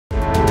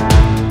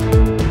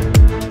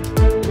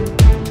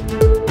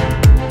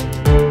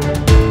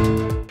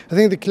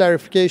think the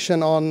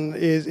clarification on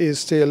is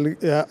still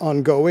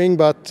ongoing,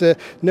 but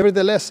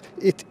nevertheless,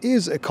 it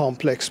is a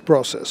complex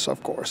process,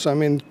 of course. I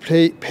mean,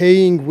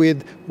 paying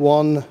with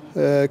one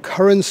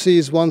currency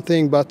is one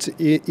thing, but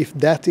if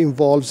that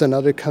involves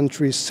another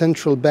country's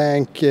central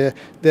bank,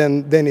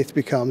 then it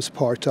becomes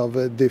part of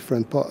a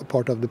different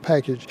part of the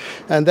package.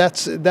 And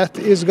that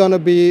is going to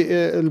be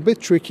a little bit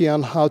tricky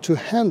on how to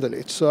handle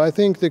it. So I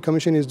think the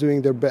Commission is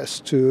doing their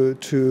best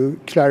to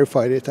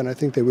clarify it, and I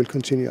think they will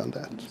continue on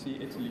that. See,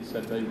 Italy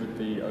said they would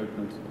be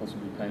open to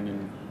possibly paying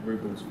in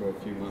rubles for a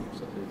few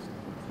months at least.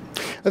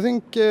 I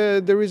think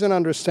there is an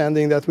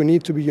understanding that we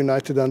need to be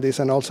united on this,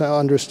 and also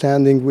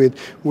understanding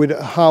with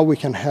how we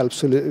can help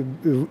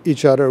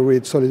each other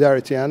with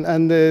solidarity.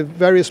 And the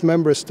various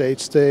member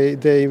states,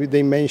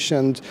 they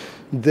mentioned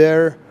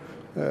their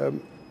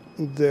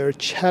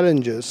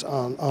challenges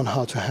on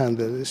how to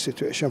handle this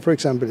situation. For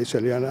example,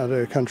 Italy and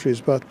other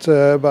countries. But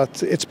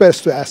it's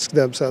best to ask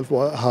themselves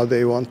how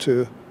they want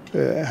to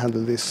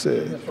handle this.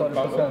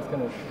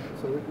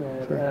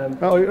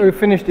 Are you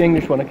finished the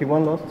English one? Okay,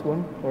 one last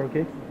one, or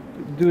okay?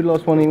 Do the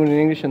last one in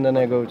English and then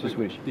I go to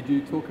Swedish. Did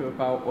you talk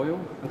about oil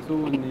at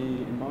all in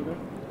the embargo?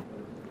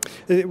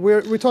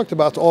 We talked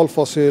about all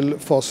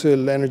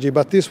fossil energy,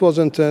 but this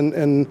wasn't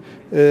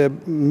a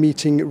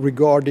meeting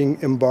regarding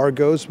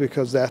embargoes,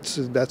 because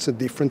that's a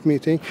different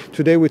meeting.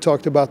 Today we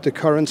talked about the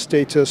current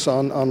status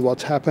on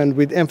what happened,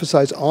 with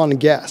emphasis on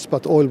gas,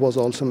 but oil was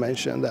also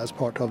mentioned as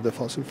part of the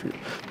fossil fuel,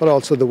 but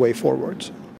also the way forward.